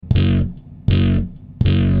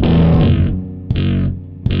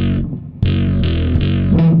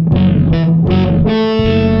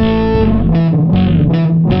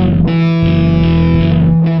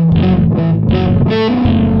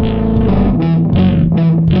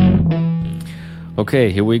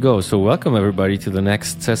Okay, here we go. So welcome everybody to the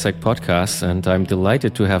next CESEC podcast, and I'm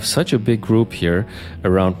delighted to have such a big group here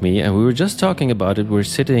around me. And we were just talking about it. We're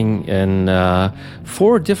sitting in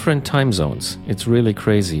 4 different time zones. It's really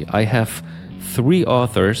crazy. I have 3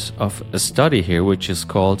 authors of a study here, which is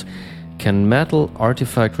called Can Metal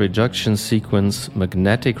Artifact Reduction Sequence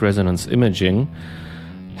Magnetic Resonance Imaging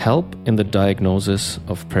Help in the Diagnosis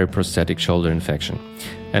of Periprosthetic Shoulder Infection?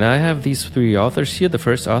 And I have these 3 authors here. The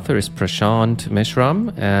first author is Prashant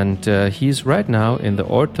Meshram, and he's right now in the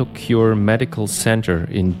OrthoCure Medical Center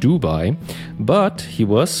in Dubai. But he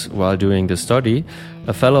was, while doing the study,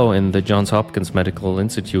 a fellow in the Johns Hopkins Medical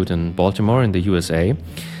Institute in Baltimore in the USA.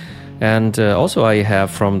 And also I have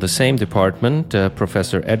from the same department,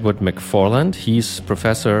 Professor Edward McFarland. He's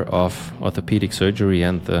professor of orthopedic surgery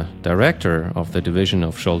and the director of the Division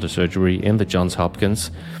of Shoulder Surgery in the Johns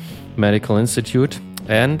Hopkins Medical Institute.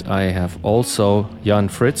 And I have also Jan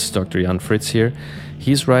Fritz, Dr. Jan Fritz here.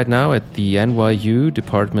 He's right now at the NYU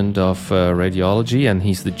Department of Radiology, and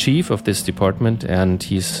he's the chief of this department, and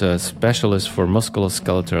he's a specialist for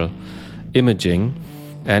musculoskeletal imaging.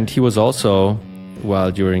 And he was also,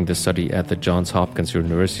 while during the study, at the Johns Hopkins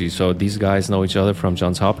University. So these guys know each other from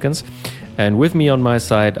Johns Hopkins. And with me on my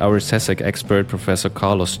side, our CESEC expert, Professor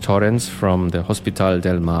Carlos Torrens from the Hospital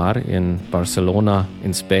del Mar in Barcelona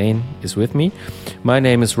in Spain is with me. My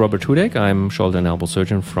name is Robert Hudek. I'm shoulder and elbow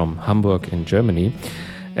surgeon from Hamburg in Germany.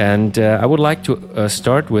 And I would like to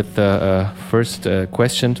start with the first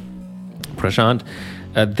question. Prashant,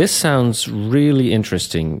 this sounds really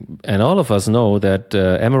interesting. And all of us know that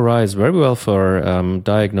MRI is very well for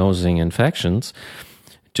diagnosing infections.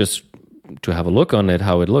 Just to have a look on it,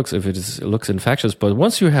 how it looks, if it looks infectious. But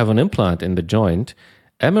once you have an implant in the joint,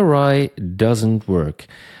 MRI doesn't work.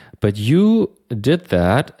 But you did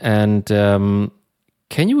that, and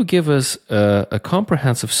can you give us a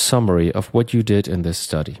comprehensive summary of what you did in this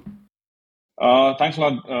study? Thanks a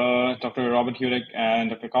lot, Dr. Robert Hudek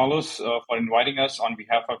and Dr. Carlos, for inviting us on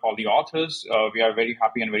behalf of all the authors. We are very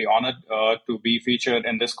happy and very honored to be featured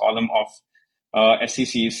in this column of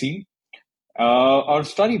SCCEC. Our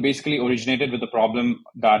study basically originated with the problem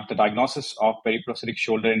that the diagnosis of periprosthetic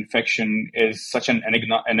shoulder infection is such an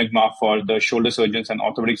enigma for the shoulder surgeons and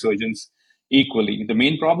orthopedic surgeons equally. The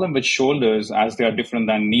main problem with shoulders, as they are different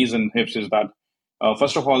than knees and hips, is that,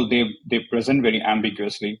 first of all, they present very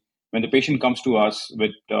ambiguously. When the patient comes to us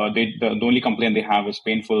with the only complaint they have is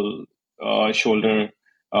painful shoulder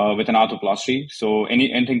with an arthroplasty, so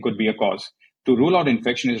anything could be a cause. To rule out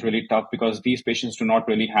infection is really tough because these patients do not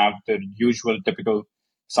really have the usual typical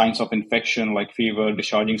signs of infection like fever,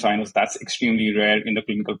 discharging sinus. That's extremely rare in the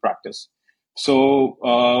clinical practice. So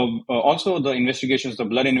also the investigations, the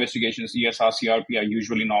blood investigations, ESR, CRP are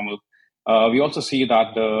usually normal. We also see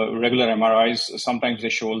that the regular MRIs, sometimes they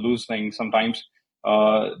show loose things. Sometimes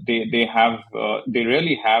they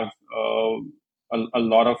rarely have a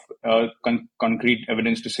lot of concrete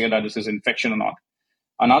evidence to say that this is infection or not.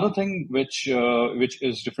 Another thing which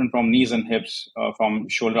is different from knees and hips, from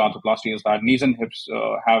shoulder arthroplasty, is that knees and hips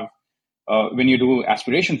have, when you do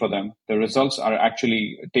aspiration for them, the results are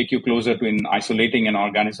actually take you closer to isolating an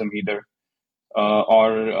organism either,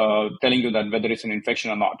 or telling you that whether it's an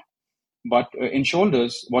infection or not. But in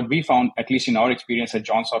shoulders, what we found, at least in our experience at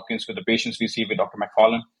Johns Hopkins with the patients we see with Dr.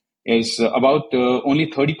 McFarland, is about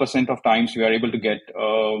only 30% of times we are able to get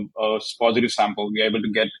a positive sample. We are able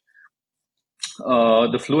to get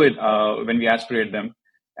the fluid when we aspirate them,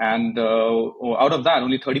 and out of that,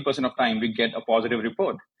 only 30% of time we get a positive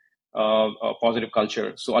report, a positive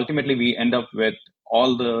culture. So ultimately, we end up with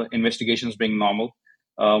all the investigations being normal.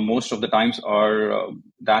 Most of the times,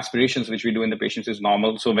 the aspirations which we do in the patients is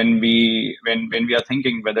normal. So when we are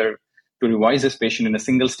thinking whether to revise this patient in a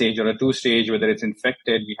single stage or a 2-stage, whether it's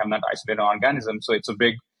infected, we have not isolated an organism. So it's a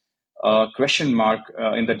big question mark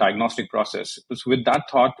in the diagnostic process. So with that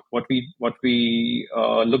thought, what we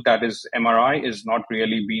looked at is MRI is not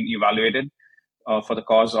really being evaluated for the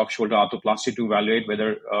cause of shoulder arthroplasty to evaluate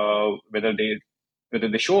whether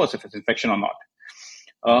they show us if it's infection or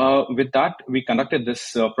not. With that, we conducted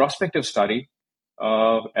this prospective study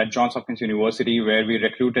at Johns Hopkins University, where we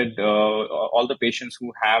recruited all the patients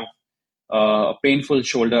who have painful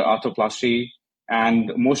shoulder arthroplasty,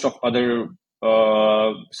 and most of other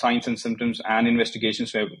signs and symptoms and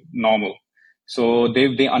investigations were normal. So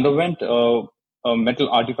they underwent a metal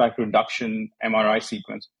artifact reduction MRI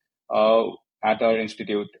sequence at our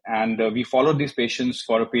institute, and we followed these patients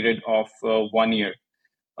for a period of 1 year.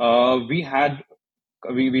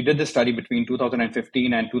 We did the study between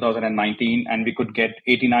 2015 and 2019, and we could get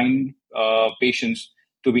 89 patients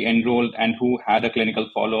to be enrolled and who had a clinical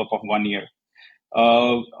follow-up of 1 year.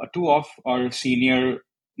 Two of our senior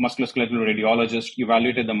musculoskeletal radiologists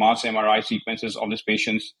evaluated the mass MRI sequences of these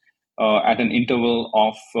patients at an interval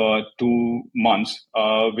of 2 months,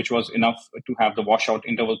 which was enough to have the washout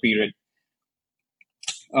interval period.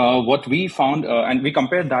 What we found, and we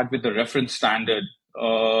compared that with the reference standard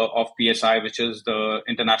of PSI, which is the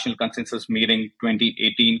International Consensus Meeting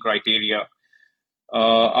 2018 criteria.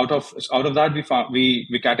 Out of that,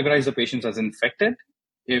 we categorized the patients as infected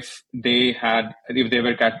if they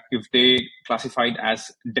classified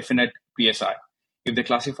as definite PSI. If they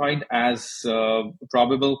classified as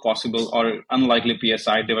probable, possible, or unlikely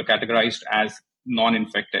PSI, they were categorized as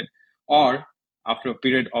non-infected. Or after a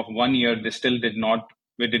period of 1 year, they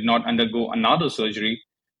did not undergo another surgery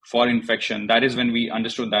for infection. That is when we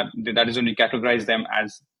understood that is when we categorized them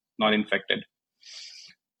as not infected.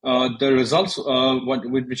 The results,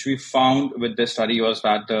 which we found with this study, was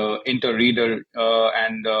that the inter-reader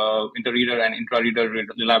and intra-reader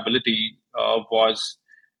reliability was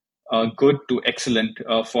good to excellent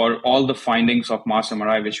for all the findings of mass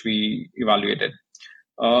MRI which we evaluated.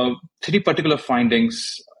 Three particular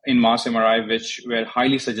findings in mass MRI which were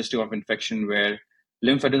highly suggestive of infection were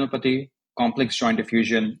lymphadenopathy, complex joint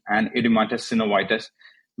effusion, and edematous synovitis,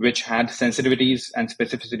 which had sensitivities and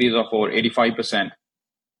specificities of over 85%.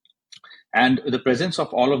 And the presence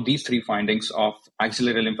of all of these three findings of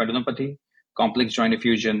axillary lymphadenopathy, complex joint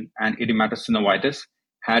effusion, and edematous synovitis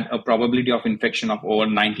had a probability of infection of over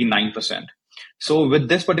 99%. So with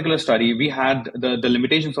this particular study, we had the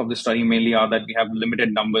limitations of the study mainly are that we have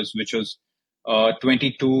limited numbers, which was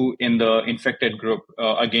 22 in the infected group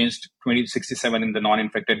against 67 in the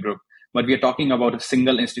non-infected group. But we are talking about a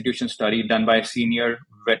single institution study done by a senior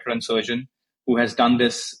veteran surgeon who has done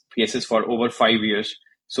this cases for over 5 years.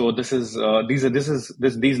 So these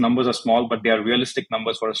numbers are small, but they are realistic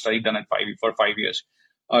numbers for a study done for 5 years.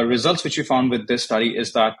 Results which we found with this study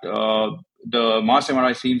is that the mass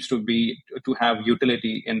MRI seems to have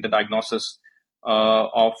utility in the diagnosis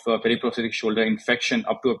of periprosthetic shoulder infection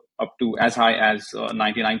up to as high as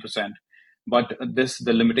 99%. But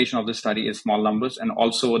the limitation of this study is small numbers, and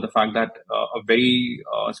also the fact that a very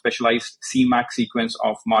specialized CMAC sequence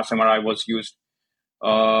of mass MRI was used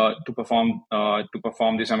to perform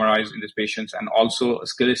these MRIs in these patients, and also a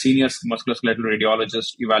senior musculoskeletal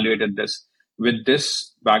radiologist evaluated this. With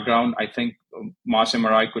this background, I think mass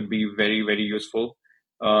MRI could be very, very useful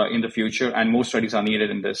in the future, and more studies are needed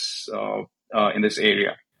in this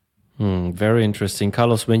area. Very interesting,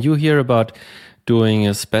 Carlos. When you hear about doing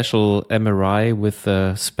a special MRI with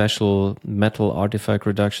a special metal artifact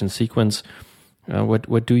reduction sequence,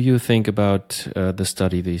 what do you think about the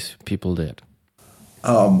study these people did?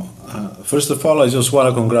 First of all, I just want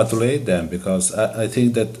to congratulate them, because I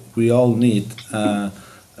think that we all need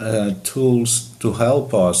tools to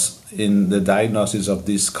help us in the diagnosis of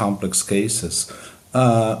these complex cases.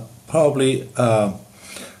 I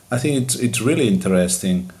think it's really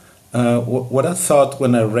interesting. What I thought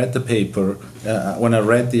when I read the paper, when I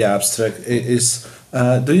read the abstract, is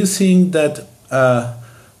do you think that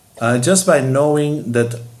just by knowing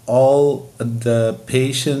that all the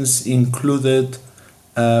patients included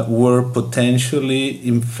were potentially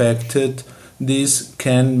infected, this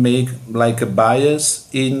can make like a bias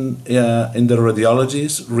in the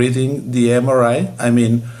radiologists reading the MRI? I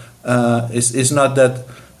mean, it's not that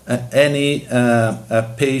any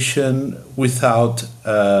patient without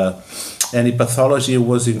any pathology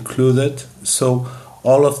was included, so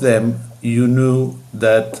all of them you knew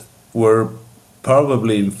that were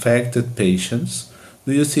probably infected patients.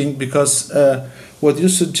 Do you think, because what you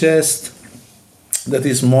suggest that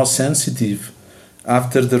is more sensitive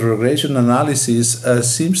after the regression analysis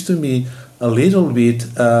seems to me a little bit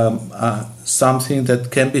something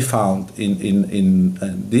that can be found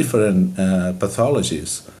in different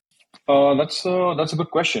pathologies? That's a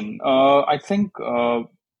good question. I think,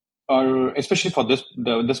 especially for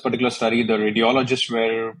this particular study, the radiologists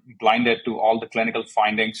were blinded to all the clinical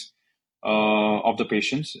findings of the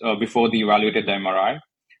patients before they evaluated the MRI.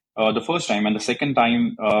 The first time, and the second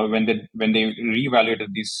time when they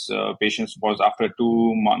reevaluated these patients was after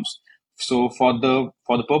 2 months. So for the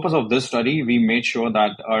purpose of this study, we made sure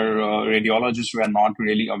that our radiologists were not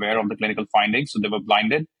really aware of the clinical findings, so they were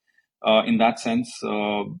blinded. In that sense,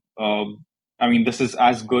 I mean, this is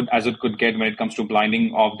as good as it could get when it comes to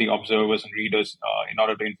blinding of the observers and readers in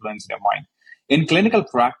order to influence their mind. In clinical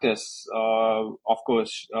practice, of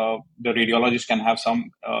course, the radiologist can have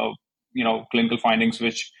some, clinical findings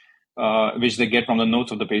which they get from the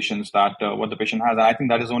notes of the patients, that what the patient has. And I think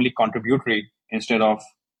that is only contributory instead of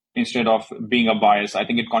being a bias. I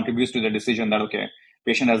think it contributes to the decision that, okay,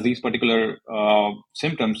 patient has these particular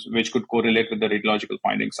symptoms which could correlate with the radiological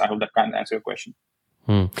findings. I hope that can answer your question.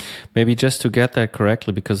 Maybe just to get that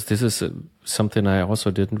correctly, because this is something I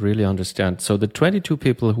also didn't really understand. So the 22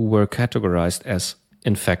 people who were categorized as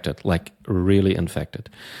infected, like really infected,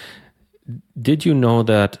 did you know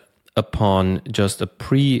that upon just a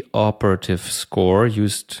pre-operative score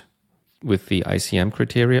used with the ICM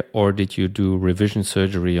criteria, or did you do revision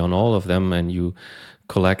surgery on all of them and you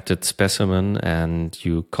collected specimen and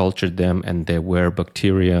you cultured them and there were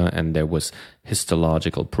bacteria and there was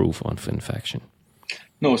histological proof of infection?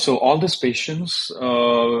 No, so all these patients,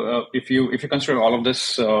 if you consider all of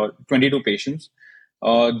this 22 patients,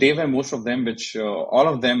 they were most of them, which all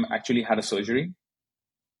of them actually had a surgery.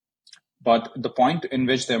 But the point in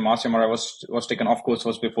which their mass MRI was taken, of course,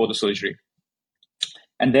 was before the surgery.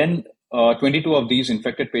 And then 22 of these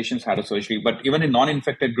infected patients had a surgery. But even in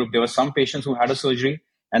non-infected group, there were some patients who had a surgery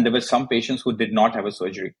and there were some patients who did not have a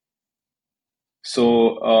surgery.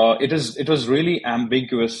 So it was really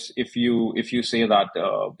ambiguous if you say that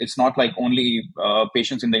it's not like only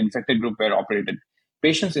patients in the infected group were operated.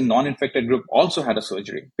 Patients in non-infected group also had a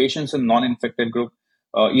surgery. Patients in non-infected group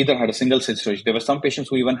either had a single-stage surgery. There were some patients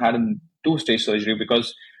who even had a two-stage surgery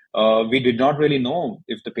because we did not really know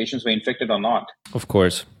if the patients were infected or not. Of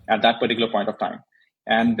course. At that particular point of time.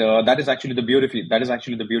 And that is actually the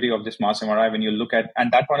beauty of this mass MRI when you look at,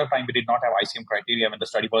 and that point of time, we did not have ICM criteria when the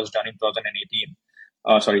study was done in 2018.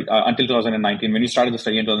 Until 2019. When we started the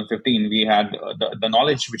study in 2015, we had the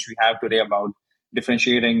knowledge which we have today about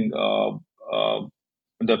differentiating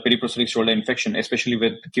the periprosthetic shoulder infection, especially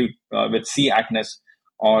with C. acnes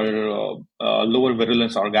or lower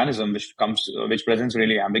virulence organism, which presents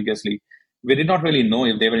really ambiguously. We did not really know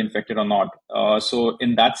if they were infected or not. So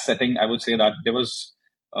in that setting, I would say that there was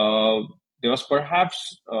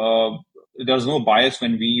perhaps there was no bias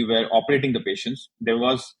when we were operating the patients. There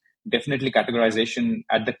was definitely categorization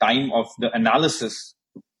at the time of the analysis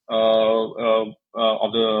of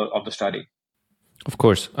the study. Of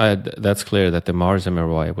course, that's clear that the Mars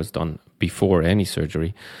MRI was done before any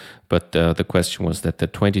surgery, but the question was that the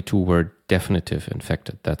 22 were definitive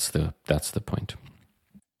infected. That's the point.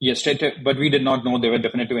 Yes, but we did not know they were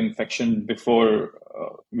definitive infection before.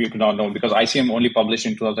 We could not know because ICM only published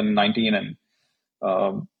in 2019, and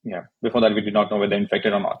before that we did not know whether they're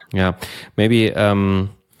infected or not. Yeah, maybe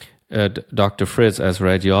Dr. Fritz, as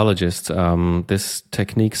radiologist, this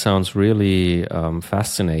technique sounds really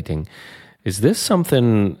fascinating. Is this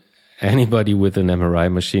something anybody with an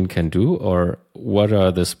MRI machine can do, or what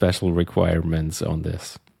are the special requirements on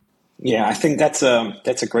this? Yeah, I think that's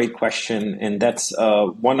a great question, and that's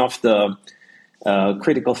one of the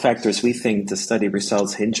critical factors we think the study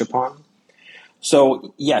results hinge upon.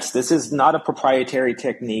 So yes, this is not a proprietary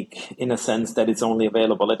technique in a sense that it's only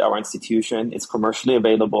available at our institution. It's commercially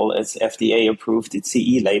available, it's FDA approved, it's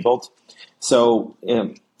CE labeled. So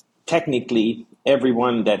technically,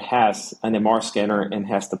 everyone that has an MR scanner and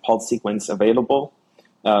has the pulse sequence available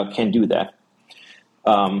can do that.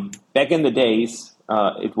 Back in the days,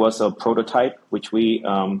 it was a prototype which we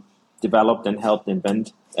developed and helped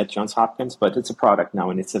invent at Johns Hopkins, but it's a product now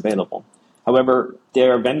and it's available. However,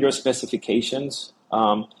 there are vendor specifications,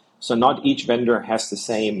 so not each vendor has the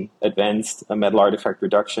same advanced metal artifact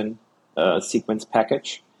reduction sequence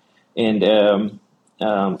package. And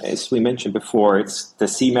as we mentioned before, it's the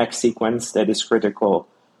CMAX sequence that is critical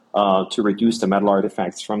to reduce the metal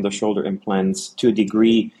artifacts from the shoulder implants to a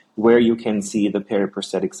degree where you can see the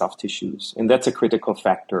periprosthetic soft tissues. And that's a critical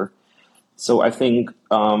factor. So I think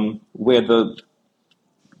where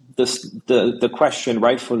the question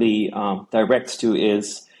rightfully directs to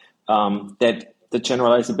is that the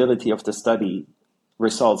generalizability of the study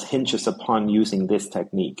results hinges upon using this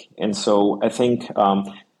technique. And so I think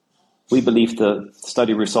we believe the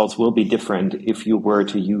study results will be different if you were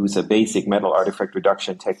to use a basic metal artifact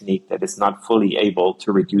reduction technique that is not fully able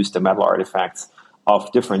to reduce the metal artifacts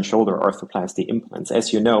of different shoulder arthroplasty implants.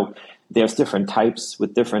 As you know, there's different types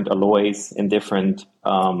with different alloys and different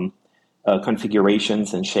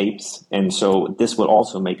configurations and shapes, and so this will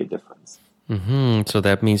also make a difference. Mm-hmm. So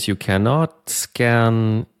that means you cannot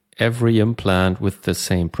scan every implant with the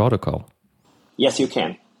same protocol. Yes, you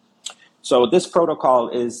can. So this protocol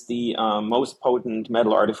is the most potent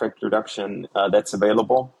metal artifact reduction that's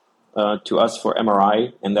available to us for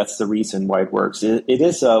MRI, and that's the reason why it works. It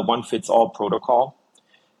is a one-fits-all protocol,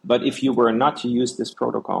 but if you were not to use this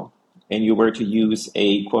protocol, and you were to use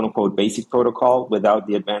a quote-unquote basic protocol without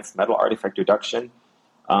the advanced metal artifact reduction,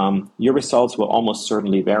 your results will almost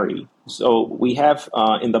certainly vary. So we have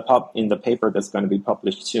in the paper that's going to be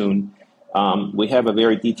published soon, we have a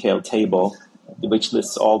very detailed table which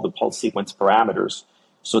lists all the pulse sequence parameters.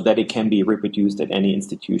 so that it can be reproduced at any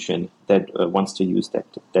institution that wants to use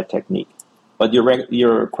that technique. But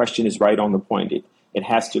your question is right on the point. It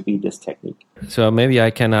has to be this technique. So maybe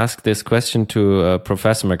I can ask this question to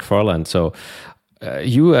Professor McFarland. So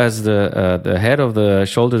you as the head of the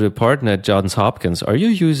shoulder department at Johns Hopkins, are you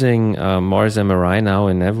using Mars MRI now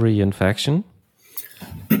in every infection?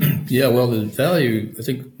 Yeah, well, the value, I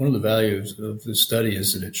think one of the values of this study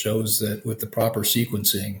is that it shows that with the proper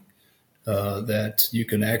sequencing, that you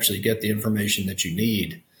can actually get the information that you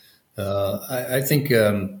need. I think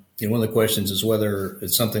one of the questions is whether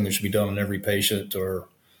it's something that should be done on every patient or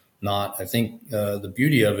not. I think the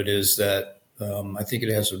beauty of it is that I think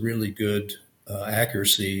it has a really good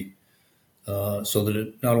accuracy so that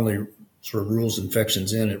it not only sort of rules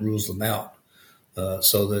infections in, it rules them out.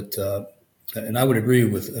 So that, and I would agree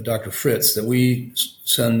with Dr. Fritz that we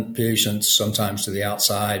send patients sometimes to the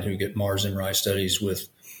outside who get Mars MRI studies with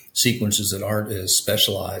sequences that aren't as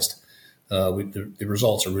specialized. The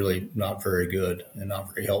results are really not very good and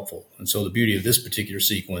not very helpful. And so the beauty of this particular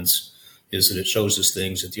sequence is that it shows us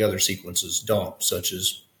things that the other sequences don't, such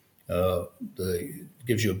as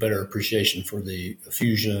gives you a better appreciation for the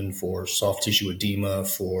effusion, for soft tissue edema,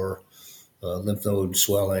 for lymph node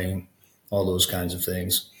swelling, all those kinds of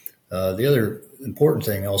things. The other important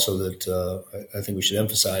thing also that I think we should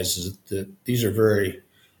emphasize is that these are very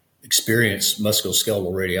experienced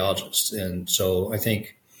musculoskeletal radiologists. And so I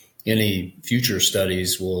think any future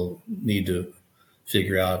studies will need to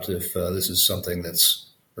figure out if this is something that's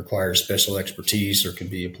requires special expertise or can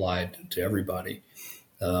be applied to everybody.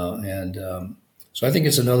 So I think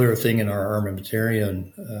it's another thing in our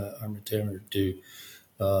armamentarium to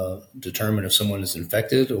determine if someone is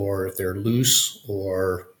infected or if they're loose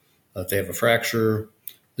or if they have a fracture.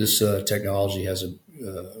 This technology has a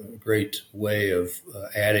great way of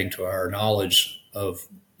adding to our knowledge of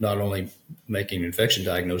not only making infection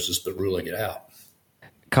diagnosis, but ruling it out.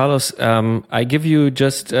 Carlos, I give you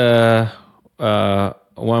just 1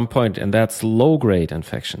 point, and that's low-grade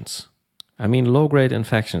infections. I mean, low-grade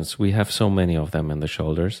infections, we have so many of them in the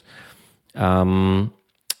shoulders. What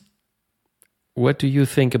do you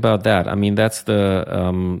think about that? I mean, that's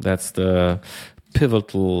the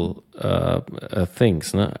pivotal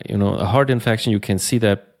things. No? You know, a heart infection, you can see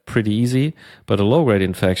that pretty easy, but a low-grade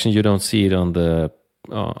infection, you don't see it in the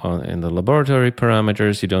laboratory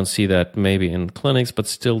parameters. You don't see that maybe in clinics, but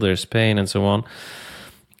still there's pain and so on.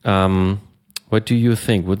 What do you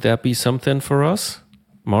think? Would that be something for us?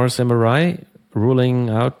 Mars MRI ruling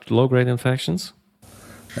out low-grade infections?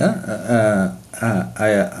 I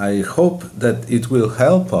hope that it will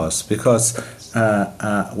help us because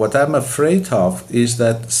what I'm afraid of is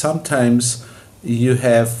that sometimes you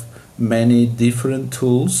have many different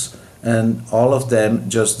tools and all of them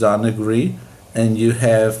just don't agree, and you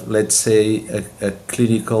have, let's say, a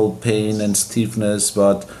clinical pain and stiffness,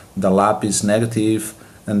 but the lab is negative,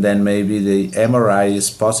 and then maybe the MRI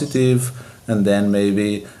is positive, and then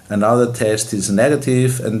maybe another test is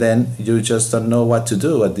negative, and then you just don't know what to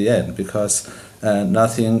do at the end because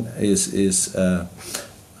nothing is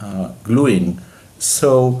gluing.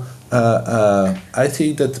 So I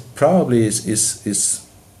think that probably is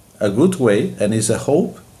a good way and is a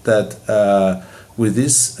hope that with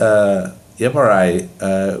this MRI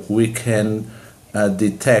we can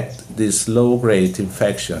detect these low-grade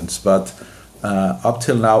infections. But up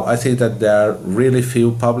till now, I think that there are really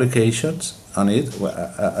few publications on it.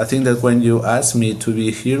 I think that when you asked me to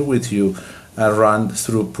be here with you, I ran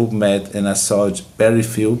through PubMed and I saw very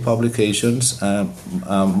few publications,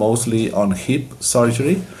 mostly on hip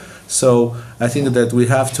surgery. So I think that we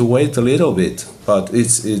have to wait a little bit, but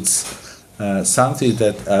it's something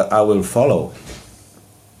that I will follow.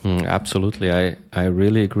 Absolutely, I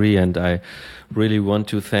really agree, and I really want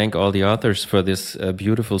to thank all the authors for this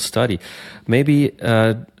beautiful study. Maybe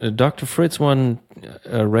Dr. Fritz, one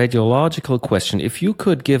radiological question. If you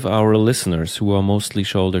could give our listeners, who are mostly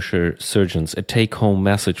shoulder surgeons, a take-home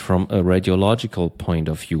message from a radiological point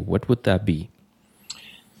of view, what would that be?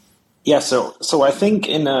 Yeah, so I think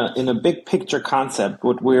in a big picture concept,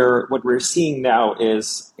 what we're seeing now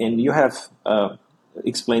is, and you have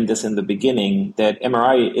explained this in the beginning, that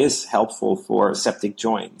MRI is helpful for septic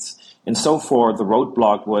joints. And so far, the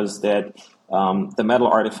roadblock was that the metal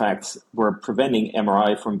artifacts were preventing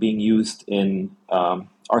MRI from being used in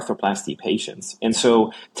arthroplasty patients. And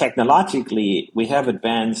so technologically, we have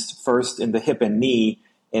advanced first in the hip and knee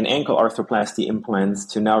and ankle arthroplasty implants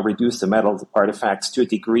to now reduce the metal artifacts to a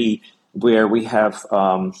degree where we have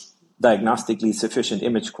diagnostically sufficient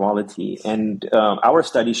image quality. And our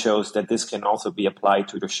study shows that this can also be applied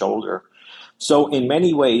to the shoulder. So in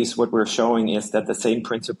many ways, what we're showing is that the same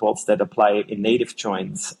principles that apply in native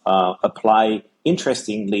joints apply,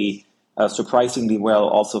 interestingly, surprisingly well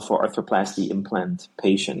also for arthroplasty implant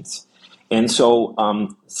patients. And so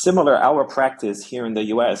similar our practice here in the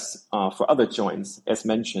US for other joints, as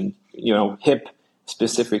mentioned, hip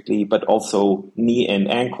specifically, but also knee and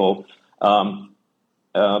ankle,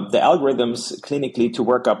 the algorithms clinically to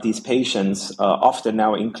work up these patients often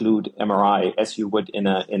now include MRI as you would in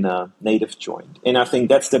a native joint. And I think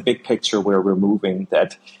that's the big picture where we're moving,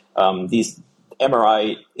 that these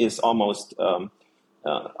MRI is almost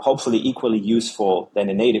hopefully equally useful than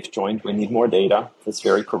a native joint. We need more data. That's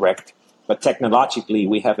very correct. But technologically,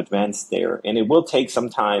 we have advanced there. And it will take some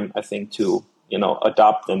time, I think, to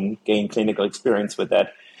adopt and gain clinical experience with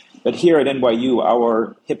that. But here at NYU,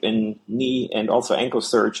 our hip and knee and also ankle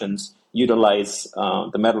surgeons utilize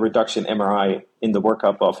the metal reduction MRI in the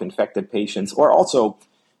workup of infected patients, or also,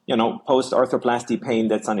 post-arthroplasty pain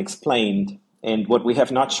that's unexplained. And what we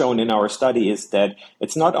have not shown in our study is that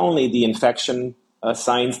it's not only the infection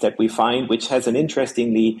signs that we find, which has an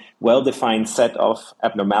interestingly well-defined set of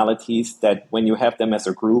abnormalities that when you have them as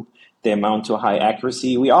a group, they amount to high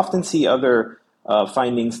accuracy. We often see other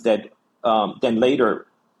findings that then later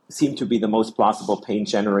seem to be the most plausible pain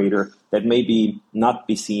generator that maybe not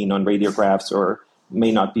be seen on radiographs or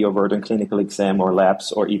may not be overt on clinical exam or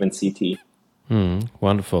labs or even CT.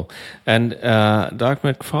 Wonderful. And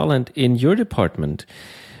Dr. McFarland, in your department,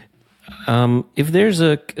 if there's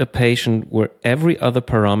a patient where every other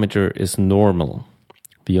parameter is normal,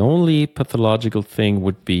 the only pathological thing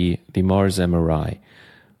would be the Mars MRI,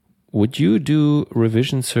 would you do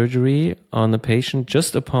revision surgery on a patient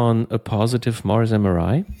just upon a positive Mars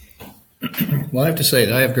MRI? Well, I have to say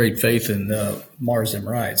that I have great faith in Mars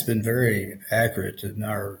MRI. It's been very accurate in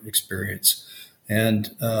our experience.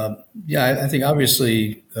 And I think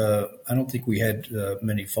obviously, I don't think we had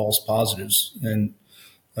many false positives. And,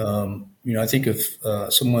 I think if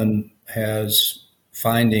someone has the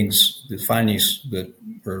findings that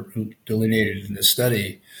were delineated in this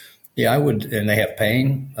study, I would, and they have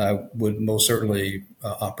pain, I would most certainly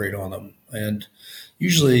operate on them. And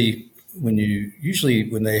usually when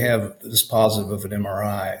they have this positive of an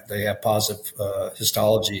MRI, they have positive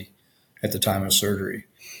histology at the time of surgery,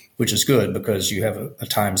 which is good because you have a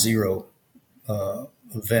time zero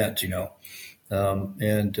event,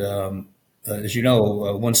 as you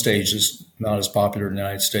know, one stage is not as popular in the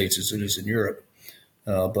United States as it is in Europe.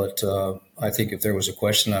 But I think if there was a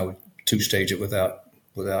question, I would two-stage it without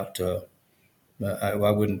I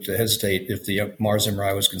wouldn't hesitate if the Mars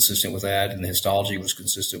MRI was consistent with that and the histology was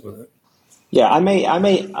consistent with it. Yeah, I may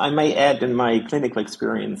add in my clinical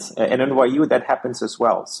experience, and at NYU that happens as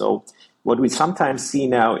well. So what we sometimes see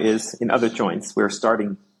now is in other joints, we're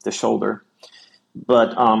starting the shoulder, but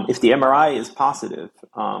if the MRI is positive,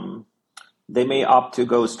 they may opt to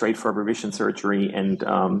go straight for revision surgery and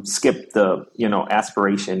skip the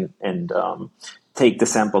aspiration and take the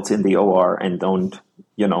samples in the OR and don't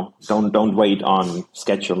wait on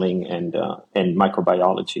scheduling and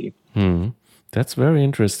microbiology. That's very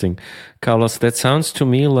interesting. Carlos, that sounds to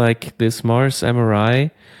me like this Mars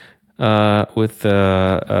MRI with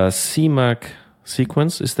the CMAC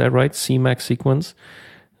sequence. Is that right? CMAC sequence.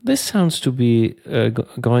 This sounds to be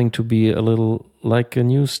going to be a little like a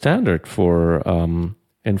new standard for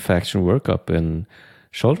infection workup in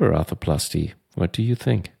shoulder arthroplasty. What do you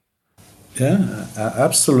think? Yeah,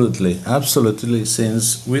 absolutely.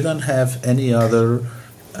 Since we don't have any other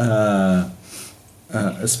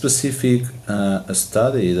specific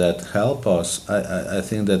study that help us, I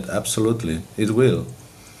think that absolutely it will.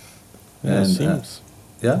 Yeah, and, it seems.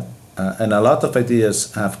 And a lot of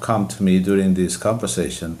ideas have come to me during this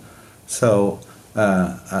conversation. So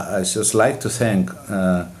I just like to thank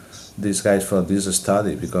these guys for this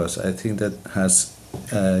study, because I think that has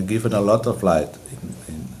given a lot of light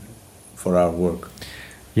for our work.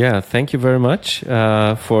 Yeah, thank you very much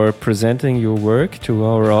for presenting your work to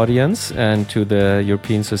our audience and to the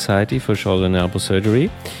European Society for Shoulder and Elbow Surgery.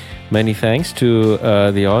 Many thanks to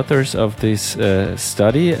the authors of this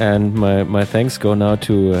study, and my thanks go now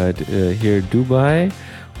to here Dubai.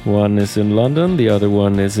 One is in London, the other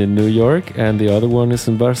one is in New York, and the other one is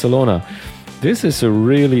in Barcelona. This is a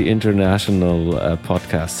really international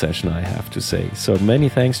podcast session, I have to say. So many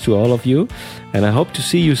thanks to all of you, and I hope to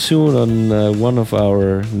see you soon on one of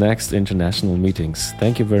our next international meetings.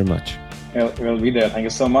 Thank you very much. We'll be there. Thank you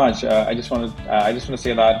so much. I just want to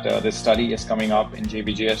say that this study is coming up in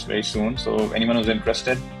JBJS very soon. So anyone who's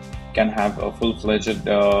interested can have a full-fledged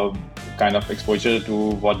kind of exposure to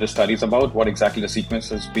what this study is about, what exactly the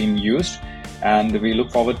sequence is being used. And we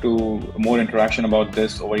look forward to more interaction about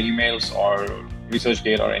this over emails or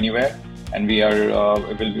ResearchGate or anywhere. And we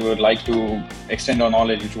would like to extend our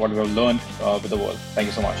knowledge, which is what we have learned with the world. Thank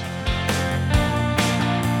you so much.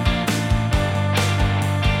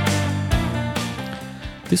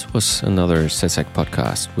 This was another CESAC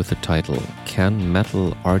podcast with the title Can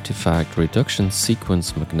Metal Artifact Reduction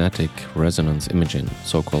Sequence Magnetic Resonance Imaging,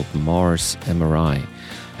 so-called MARS MRI,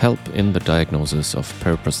 help in the diagnosis of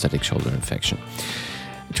periprosthetic shoulder infection?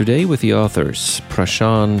 Today with the authors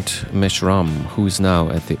Prashant Meshram, who is now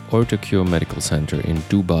at the OrthoCure Medical Center in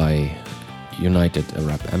Dubai, United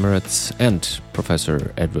Arab Emirates, and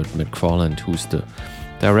Professor Edward McFarland, who's the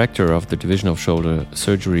Director of the Division of Shoulder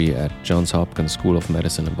Surgery at Johns Hopkins School of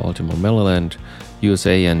Medicine in Baltimore, Maryland,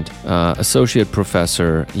 USA, and Associate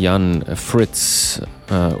Professor Jan Fritz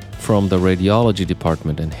from the Radiology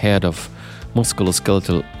Department and Head of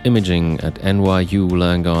Musculoskeletal Imaging at NYU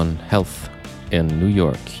Langone Health in New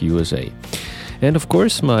York, USA. And of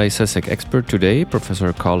course, my CESAC expert today,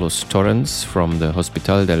 Professor Carlos Torrens from the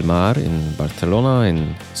Hospital del Mar in Barcelona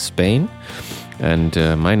in Spain. And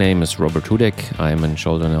my name is Robert Hudek. I'm a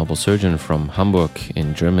shoulder and elbow surgeon from Hamburg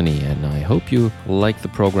in Germany. And I hope you like the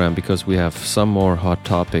program because we have some more hot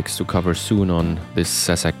topics to cover soon on this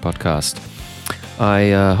CESAC podcast.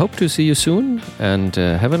 I hope to see you soon and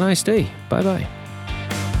have a nice day. Bye-bye.